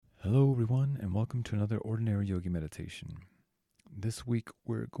Hello, everyone, and welcome to another Ordinary Yogi Meditation. This week,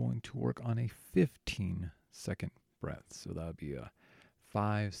 we're going to work on a 15-second breath. So that would be a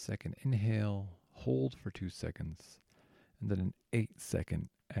 5-second inhale, hold for 2 seconds, and then an 8-second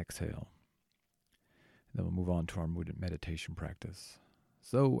exhale. And then we'll move on to our meditation practice.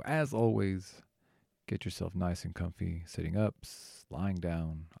 So, as always, get yourself nice and comfy, sitting up, lying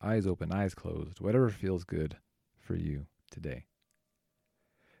down, eyes open, eyes closed, whatever feels good for you today.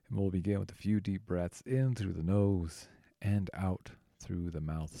 And we'll begin with a few deep breaths in through the nose and out through the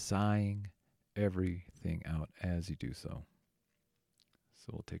mouth, sighing everything out as you do so. So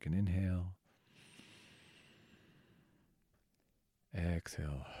we'll take an inhale,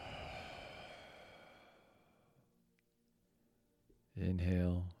 exhale,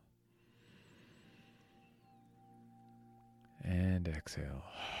 inhale, and exhale.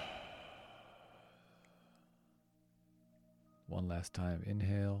 One last time,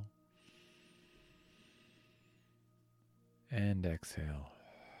 inhale and exhale.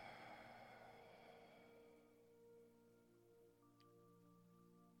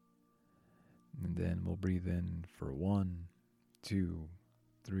 And then we'll breathe in for 1, 2,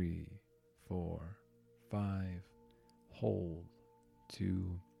 3, 4, 5. Hold.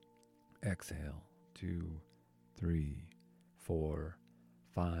 2. Exhale. 2, 3, 4,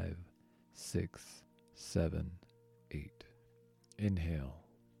 5, 6, 7, 8. Inhale,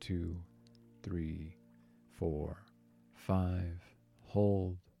 2, 3, 4, 5.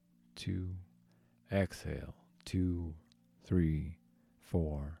 Hold, 2. Exhale, 2, 3,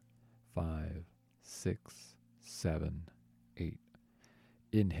 4, 5, 6, 7, 8.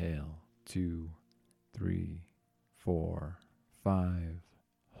 Inhale, 2, 3, 4, 5.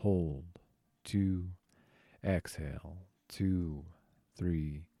 Hold, 2. Exhale, 2,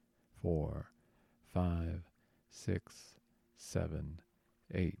 3, 4, 5, 6, 7,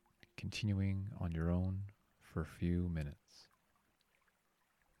 8. Continuing on your own for a few minutes.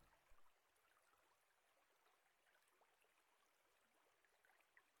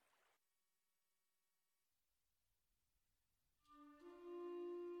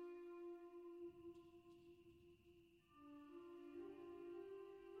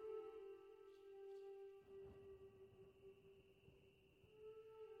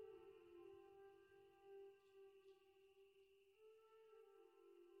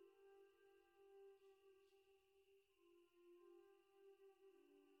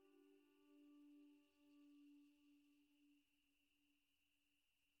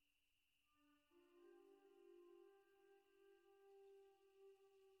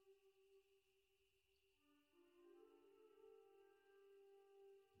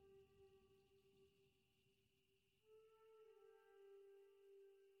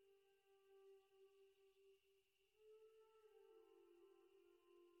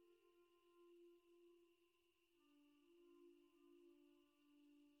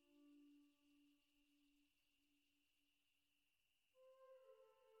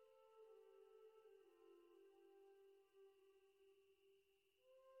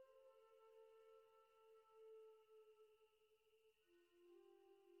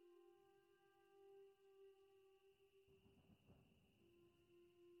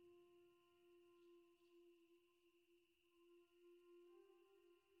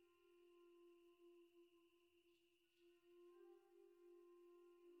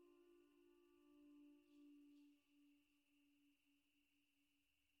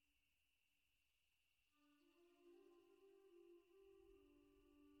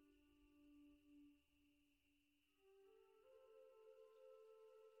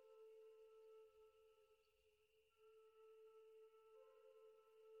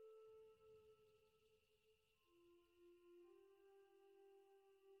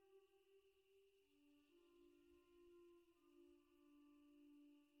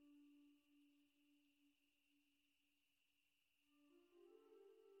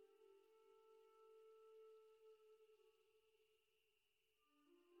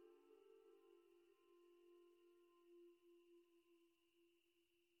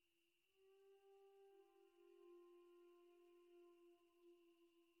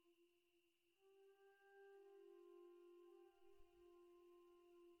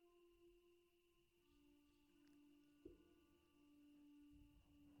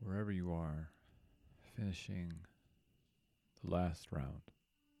 Wherever you are, finishing the last round.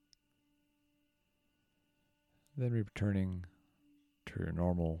 Then returning to your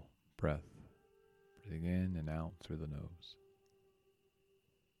normal breath, breathing in and out through the nose.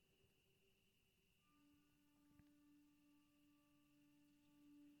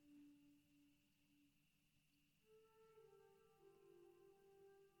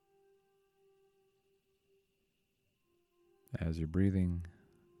 As you're breathing,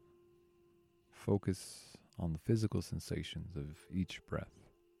 focus on the physical sensations of each breath,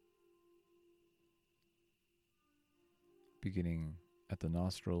 beginning at the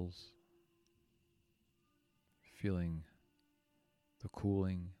nostrils, feeling the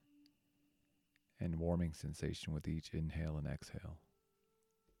cooling and warming sensation with each inhale and exhale.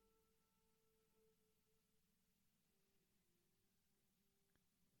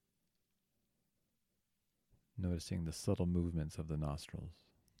 Noticing the subtle movements of the nostrils.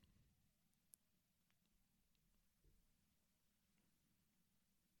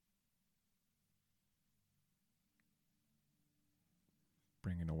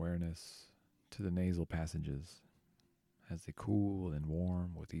 Bringing awareness to the nasal passages as they cool and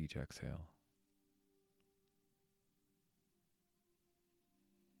warm with each exhale.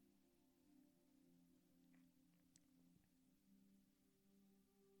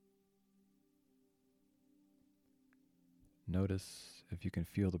 Notice if you can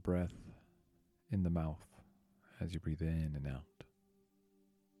feel the breath in the mouth as you breathe in and out.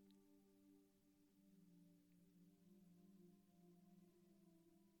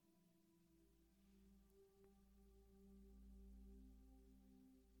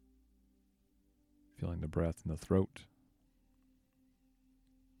 Feeling the breath in the throat.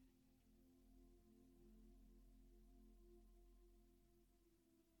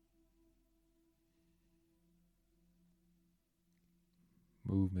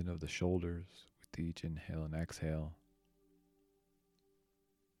 Movement of the shoulders with each inhale and exhale.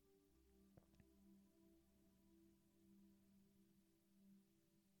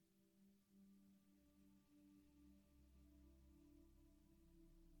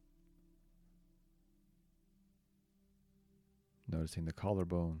 Noticing the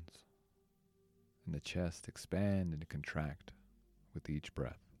collarbones and the chest expand and contract with each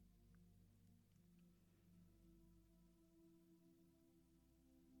breath.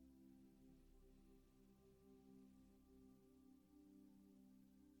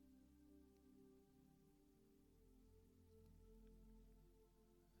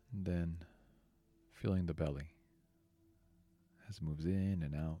 And then feeling the belly as it moves in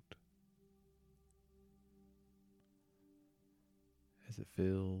and out, as it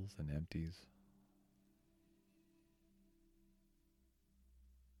fills and empties.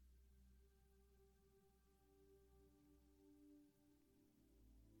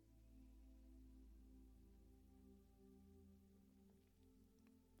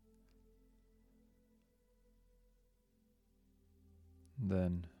 And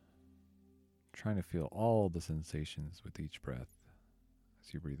then trying to feel all the sensations with each breath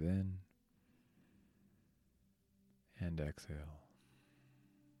as you breathe in and exhale.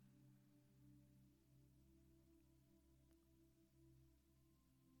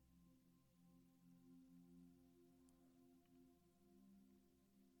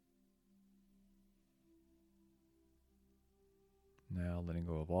 Now letting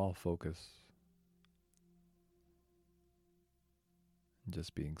go of all focus and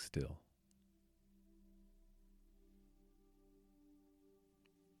just being still.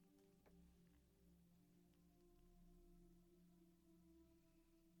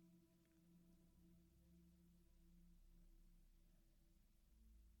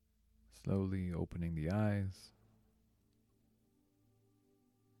 Slowly opening the eyes,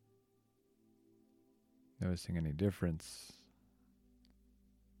 noticing any difference,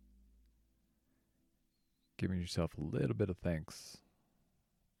 giving yourself a little bit of thanks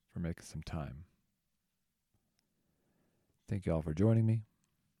for making some time. Thank you all for joining me,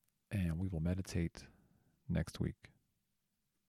 and we will meditate next week.